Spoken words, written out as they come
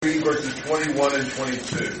verses 21 and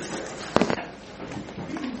 22.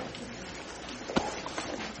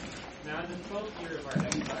 Now in the 12th year of our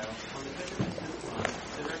exile, on the 15th month,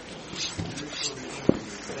 the refugees from Jerusalem came to me,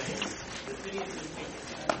 saying, "The city has been taken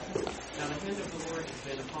captive. Now the hand of the Lord has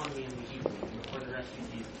been upon me in the evening, before the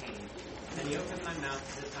refugees came. And he opened my mouth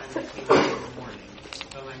at the time they came in the morning.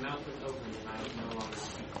 So my mouth was open, and I was no longer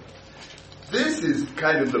speaking." This is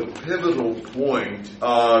kind of the pivotal point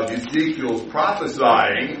of Ezekiel's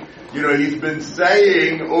prophesying. You know, he's been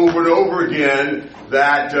saying over and over again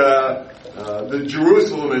that the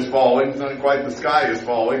Jerusalem is falling. It's not quite the sky is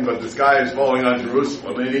falling, but the sky is falling on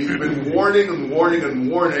Jerusalem. And he's been warning and warning and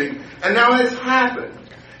warning, and now it's happened.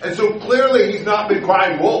 And so clearly he's not been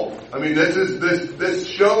crying wolf. I mean, this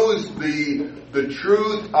shows the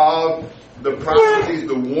truth of the prophecies,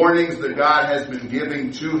 the warnings that God has been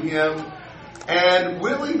giving to him. And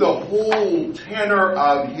really the whole tenor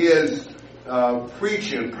of his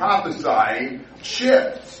preaching, prophesying,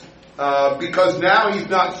 shifts. Because now he's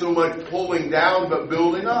not so much pulling down, but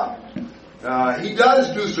building up. He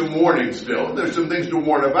does do some warning still. There's some things to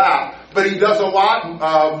warn about. But he does a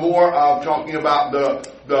lot more of talking about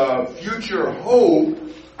the future hope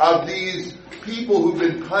of these people who've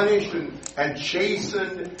been punished and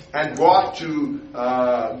chastened and brought to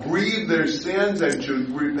grieve their sins and to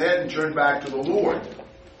repent and turn back to the Lord.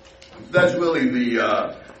 That's really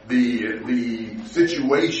the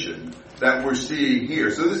situation that we're seeing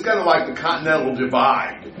here. So this is kind of like the continental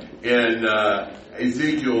divide in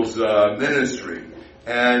Ezekiel's ministry.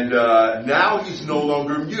 And now he's no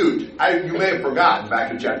longer mute. You may have forgotten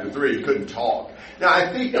back in chapter 3, he couldn't talk. Now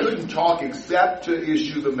I think he couldn't talk except to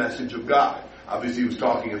issue the message of God. Obviously he was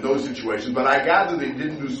talking in those situations, but I gather that he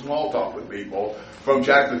didn't do small talk with people from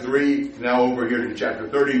chapter 3, now over here to chapter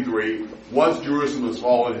 33. Once Jerusalem has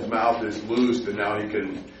fallen, his mouth is loosed, and now he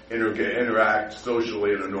can interact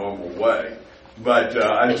socially in a normal way. But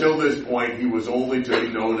until this point, he was only to be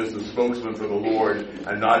known as the spokesman for the Lord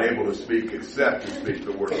and not able to speak except to speak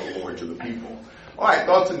the word of the Lord to the people. All right,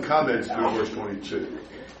 thoughts and comments through verse 22.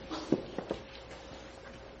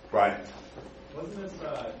 Brian? Wasn't this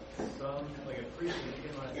like a pretty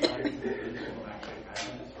significant amount of time since Jerusalem actually had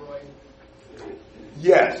been destroyed?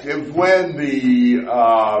 Yes, it was when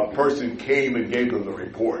the person came and gave them the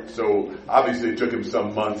report. So obviously it took him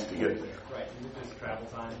some months to get there. Right, just travel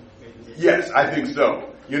time. Yes, I think so.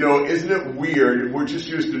 You know, isn't it weird? We're just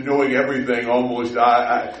used to knowing everything almost.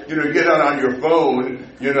 You get on your phone,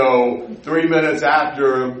 3 minutes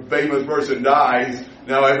after a famous person dies,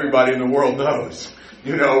 now everybody in the world knows.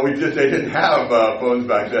 They didn't have phones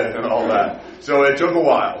back then and all that. So it took a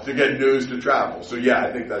while to get news to travel. So yeah,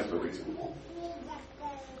 I think that's the reason.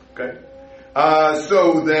 Okay.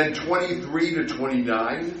 So then 23 to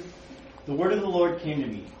 29. The word of the Lord came to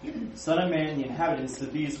me. Son of man, the inhabitants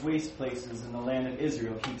of these waste places in the land of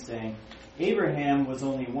Israel keep saying, Abraham was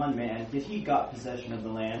only one man, yet he got possession of the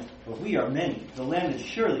land, but we are many. The land is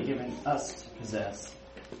surely given us to possess.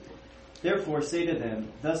 Therefore say to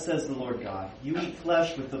them, Thus says the Lord God, you eat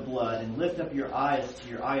flesh with the blood, and lift up your eyes to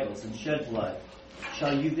your idols, and shed blood.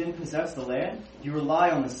 Shall you then possess the land? You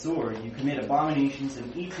rely on the sword, you commit abominations,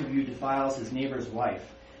 and each of you defiles his neighbor's wife.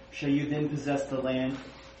 Shall you then possess the land?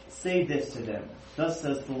 Say this to them, Thus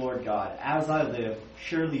says the Lord God, As I live,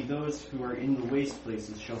 surely those who are in the waste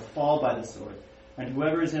places shall fall by the sword, and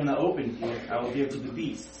whoever is in the open field I will give to the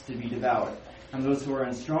beasts to be devoured, and those who are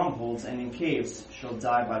in strongholds and in caves shall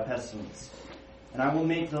die by pestilence. And I will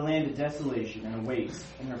make the land a desolation and a waste,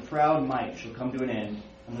 and her proud might shall come to an end,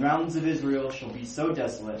 and the mountains of Israel shall be so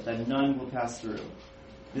desolate that none will pass through.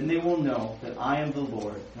 Then they will know that I am the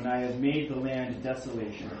Lord, when I have made the land a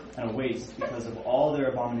desolation and a waste because of all their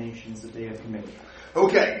abominations that they have committed.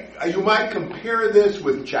 Okay, you might compare this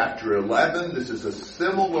with chapter 11. This is a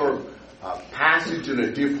similar passage in a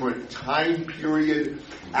different time period.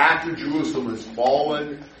 After Jerusalem has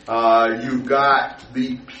fallen, you've got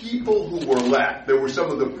the people who were left. There were some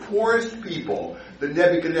of the poorest people that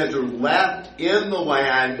Nebuchadnezzar left in the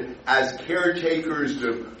land as caretakers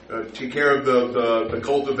to take care of the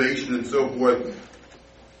cultivation and so forth.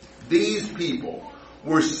 These people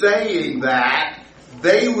were saying that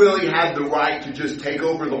they really had the right to just take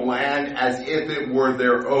over the land as if it were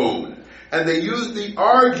their own. And they used the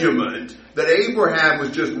argument that Abraham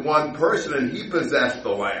was just one person and he possessed the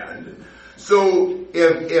land. So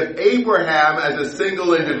if Abraham as a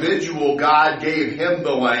single individual, God gave him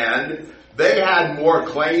the land, they had more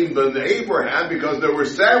claim than Abraham because there were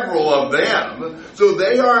several of them. So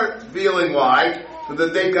they aren't feeling like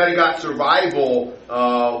that they've kind of got survival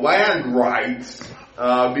land rights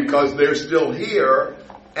because they're still here.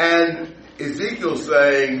 And Ezekiel's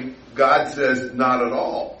saying, God says, not at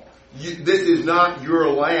all. this is not your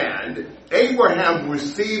land. Abraham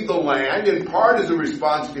received the land in part as a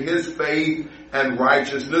response to his faith and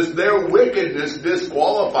righteousness. Their wickedness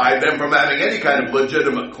disqualified them from having any kind of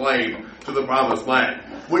legitimate claim to the promised land.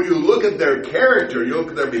 When you look at their character, you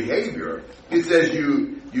look at their behavior, it says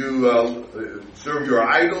you serve your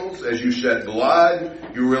idols as you shed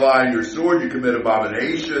blood, you rely on your sword, you commit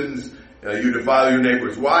abominations, you defile your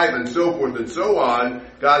neighbor's wife, and so forth and so on.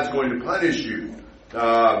 God's going to punish you.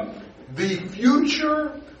 The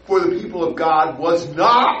future for the people of God was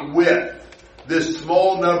not with this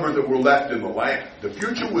small number that were left in the land. The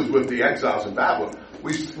future was with the exiles in Babylon.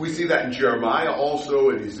 We see that in Jeremiah also,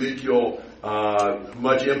 in Ezekiel,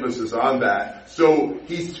 much emphasis on that. So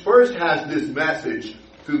he first has this message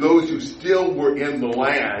to those who still were in the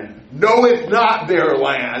land. No, it's not their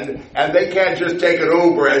land, and they can't just take it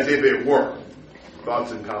over as if it were.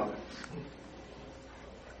 Thoughts and comments?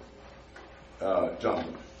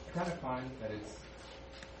 Jonathan. I kind of find that it's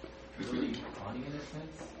really funny in a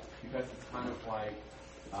sense, because it's kind of like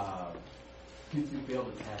kids who failed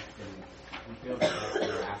the test and we failed the test and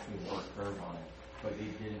they're asking for a curve on it, but they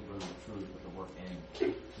didn't really truly put the work in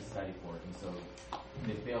to study for it, and so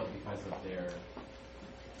they failed because of their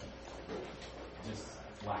just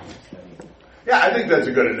lack of studying. Yeah, I think that's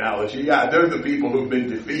a good analogy. Yeah, they're the people who've been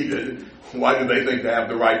defeated. Why do they think they have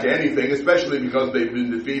the right to anything? Especially because they've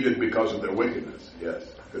been defeated because of their wickedness. Yes,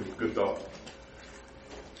 good thought.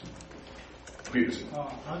 Peterson.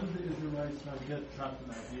 How did the Israelites not get trapped in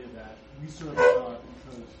the idea that we serve God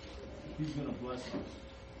because He's going to bless us?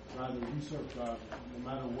 Rather, we serve God no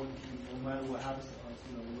matter what happens to us.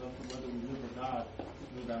 Whether we live or die,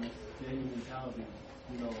 that Daniel mentality.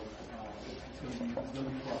 It's going to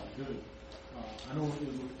be for our good. I know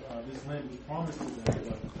this land was promised to them,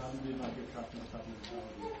 but how did they not get trapped in this type of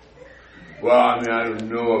mentality? Well, I don't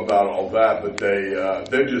know about all that, but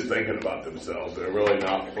they're just thinking about themselves. They're really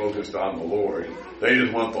not focused on the Lord. They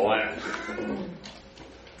just want the land.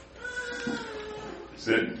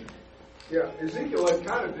 Sid? Yeah, Ezekiel had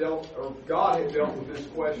kind of God had dealt with this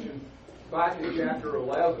question back in chapter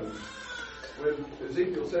 11, when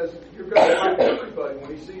Ezekiel says, you're going to wipe everybody.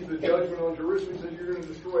 When he sees the judgment on Jerusalem, he says, you're going to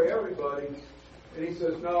destroy everybody. And he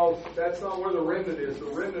says, no, that's not where the remnant is. The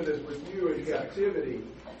remnant is with you in captivity.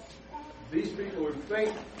 These people who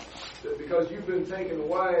think that because you've been taken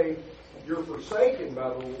away, you're forsaken by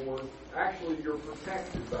the Lord, actually you're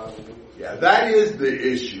protected by the Lord. Yeah, that is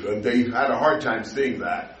the issue, and they've had a hard time seeing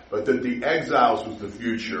that, but that the exiles was the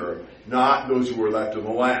future, not those who were left in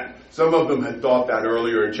the land. Some of them had thought that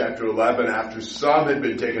earlier in chapter 11 after some had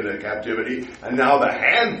been taken into captivity, and now the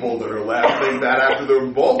handful that are left think that after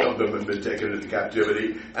both of them have been taken into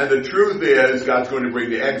captivity. And the truth is, God's going to bring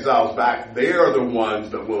the exiles back. They are the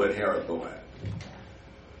ones that will inherit the land.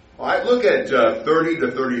 All right, look at 30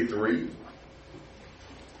 to 33.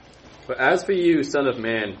 But as for you, son of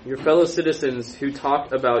man, your fellow citizens who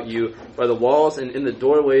talk about you by the walls and in the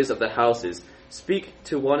doorways of the houses, speak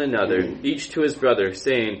to one another, each to his brother,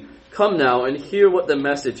 saying, come now and hear what the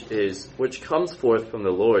message is, which comes forth from the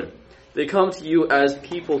Lord. They come to you as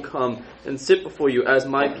people come, and sit before you as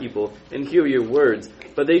my people, and hear your words,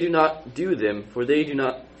 but they do not do them, for they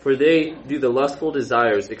do the lustful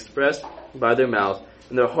desires expressed by their mouth,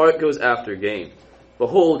 and their heart goes after gain.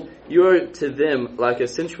 Behold, you are to them like a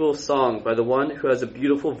sensual song by the one who has a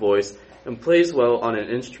beautiful voice, and plays well on an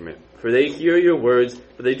instrument. For they hear your words,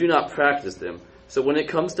 but they do not practice them. So when it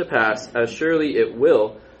comes to pass, as surely it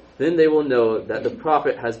will, then they will know that the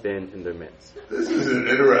prophet has been in their midst. This is an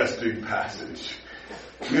interesting passage.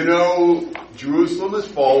 Jerusalem has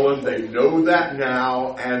fallen. They know that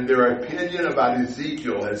now, and their opinion about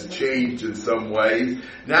Ezekiel has changed in some ways.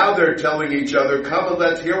 Now they're telling each other, come and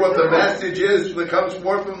let's hear what the message is that comes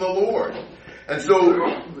forth from the Lord. And so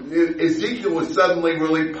Ezekiel was suddenly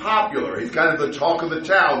really popular. He's kind of the talk of the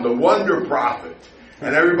town, the wonder prophet.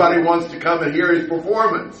 And everybody wants to come and hear his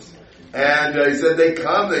performance. And he said they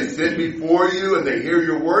come, they sit before you, and they hear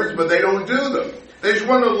your words, but they don't do them. They just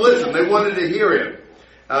wanted to listen. They wanted to hear him.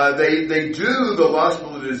 They do the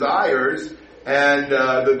lustful desires, and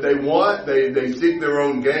that they want, they seek their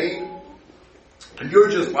own gain. And you're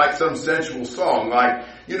just like some sensual song, like,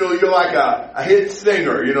 you're like a hit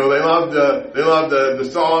singer. They love the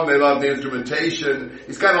song, they love the instrumentation.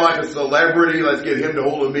 He's kind of like a celebrity. Let's get him to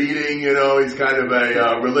hold a meeting. He's kind of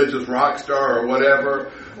a religious rock star or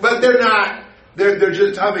whatever. But they're not. They're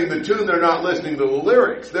just humming the tune. They're not listening to the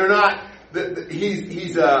lyrics. They're not. They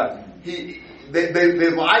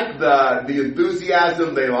like the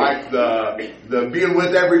enthusiasm. They like the being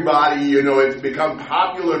with everybody. It's become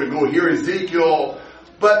popular to go hear Ezekiel,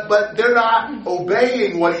 but they're not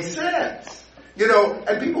obeying what he says.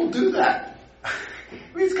 And people do that. I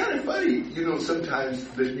mean, it's kind of funny, sometimes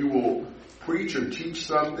that you will preach or teach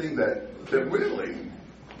something that really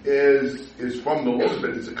is from the Lord,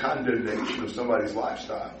 but it's a condemnation of somebody's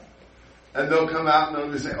lifestyle. And they'll come out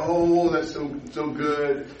and they'll say, "Oh, that's so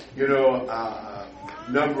good." A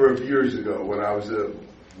number of years ago, when I was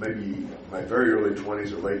maybe my very early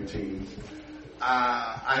 20s or late teens,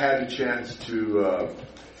 I had a chance to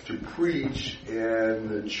preach in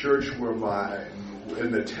the church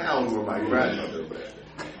in the town where my grandmother lived.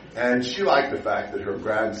 And she liked the fact that her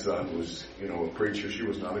grandson was, a preacher. She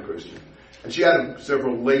was not a Christian. And she had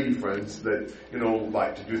several lady friends that,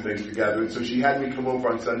 liked to do things together. And so she had me come over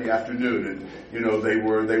on Sunday afternoon. And, they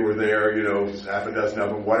were there, half a dozen of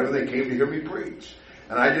them, whatever. They came to hear me preach.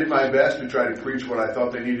 And I did my best to try to preach what I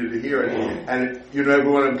thought they needed to hear. And every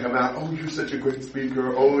one of them come out, "Oh, you're such a great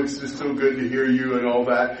speaker. Oh, it's just so good to hear you," and all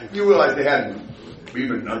that. You realize they hadn't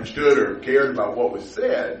even understood or cared about what was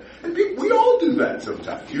said. And we all do that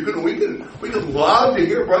sometimes. We can love to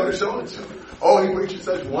hear Brother so-and-so. Oh, he preaches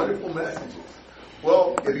such wonderful messages.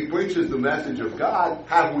 Well, if he preaches the message of God,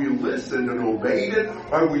 have we listened and obeyed it?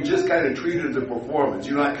 Or have we just kind of treated it as a performance?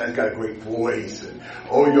 That guy's got a great voice, and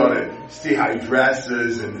you ought to see how he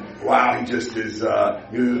dresses, and wow, he just is,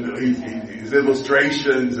 his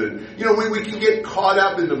illustrations, and, we can get caught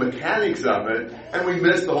up in the mechanics of it, and we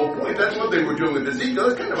miss the whole point. That's what they were doing with Ezekiel.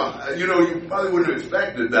 It's kind of you probably wouldn't have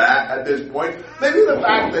expected that at this point. Maybe the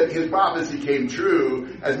fact that his prophecy came true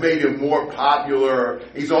has made him more popular.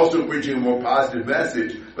 He's also preaching a more positive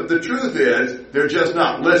message. But the truth is, they're just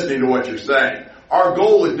not listening to what you're saying. Our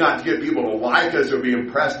goal is not to get people to like us or be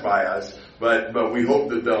impressed by us, but we hope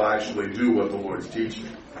that they'll actually do what the Lord's teaching.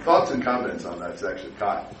 Thoughts and comments on that section,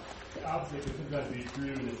 Kyle? Obviously, it can sometimes be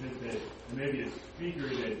true in the sense that maybe a speaker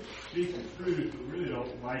that speaks the truth but really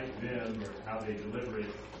don't like them or how they deliver it,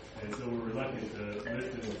 and so we're reluctant to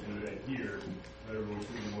listen and to adhere, whether we're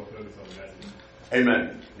putting more focus on the message.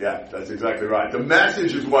 Amen. Yeah, that's exactly right. The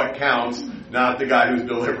message is what counts, not the guy who's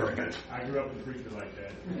delivering it. I grew up with a preacher like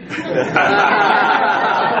that.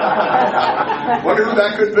 Wonder who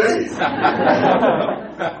that could be.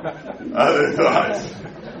 Other thoughts?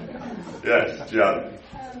 Yes, John.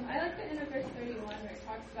 I like the end of verse 31 where it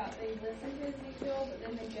talks about they listen to Ezekiel, but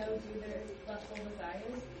then they go do their lustful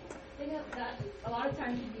desires. I think that a lot of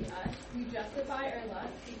times would be us. We justify our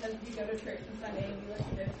lust because we go to church on Sunday and we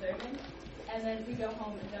listen to a sermon, and then we go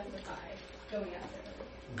home and justify going after them.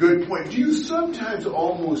 Good point. Do you sometimes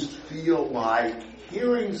almost feel like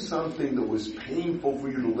hearing something that was painful for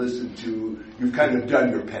you to listen to, you've kind of done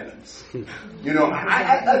your penance?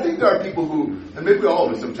 I think there are people who, and maybe all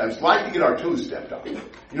of us sometimes, like to get our toes stepped on.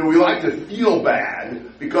 We like to feel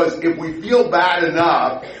bad, because if we feel bad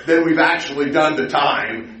enough, then we've actually done the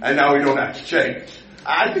time, and now we don't have to change.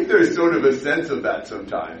 I think there's sort of a sense of that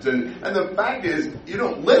sometimes. And the fact is,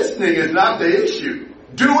 listening is not the issue.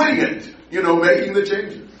 Doing it, making the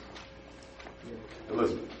changes.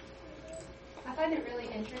 Elizabeth. I find it really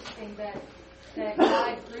interesting that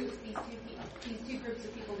God groups these two groups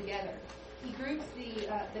of people together. He groups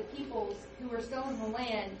the peoples who are still in the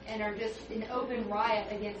land and are just in open riot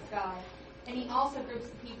against God. And he also groups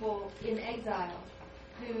the people in exile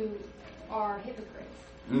who are hypocrites.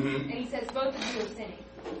 Mm-hmm. And he says both of you are sinning.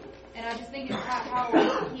 And I just think it's how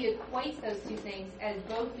he equates those two things as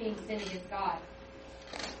both being sin against God.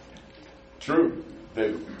 True.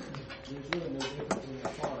 David. There's really no difference in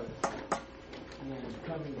their heart when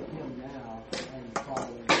coming to him now and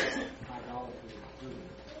following idolatry.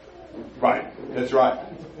 Right. That's right.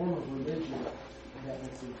 It's a form of religion that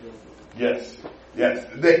makes them different. Yes.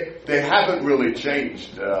 They haven't really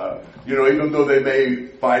changed. Even though they may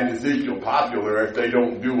find Ezekiel popular, if they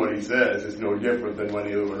don't do what he says, it's no different than when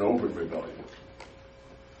he was an open rebellion.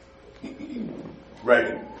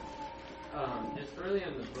 Reagan. Just early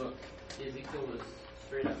in the book, Ezekiel was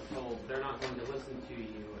straight up told, they're not going to listen to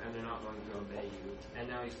you, and they're not going to obey you. And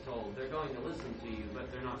now he's told, they're going to listen to you,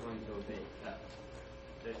 but they're not going to obey.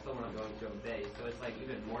 They're still not going to obey. So it's like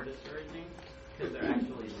even more discouraging, because they're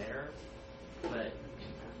actually there, but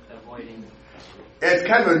avoiding. It's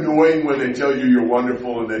kind of annoying when they tell you you're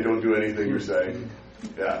wonderful and they don't do anything you're saying.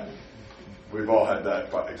 Yeah. We've all had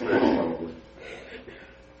that experience probably.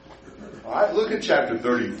 All right, look at chapter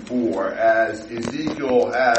 34 as Ezekiel has